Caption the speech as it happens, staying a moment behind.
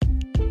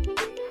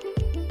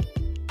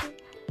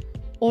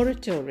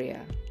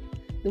Oratoria.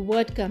 The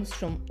word comes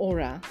from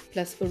ora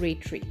plus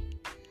oratory.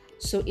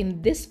 So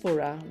in this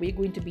fora, we're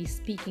going to be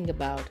speaking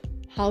about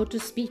how to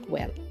speak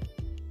well.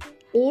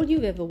 All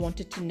you've ever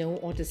wanted to know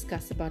or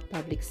discuss about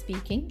public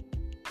speaking.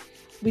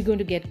 We're going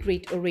to get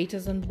great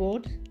orators on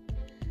board,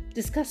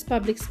 discuss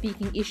public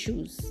speaking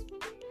issues,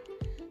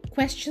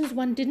 questions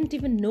one didn't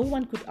even know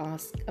one could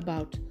ask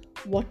about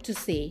what to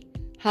say,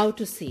 how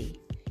to say,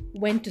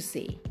 when to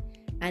say,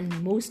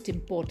 and most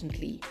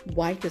importantly,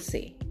 why to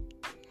say.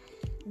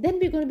 Then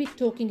we're going to be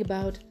talking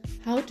about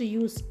how to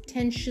use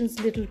tension's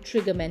little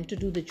triggermen to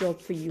do the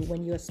job for you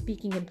when you are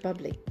speaking in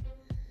public.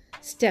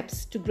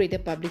 Steps to greater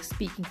public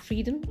speaking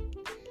freedom,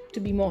 to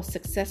be more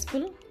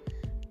successful,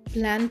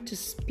 plan to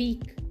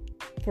speak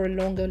for a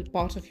longer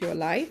part of your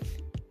life,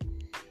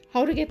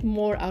 how to get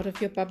more out of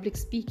your public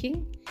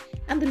speaking,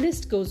 and the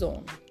list goes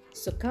on.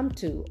 So come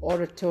to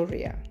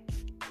Oratoria.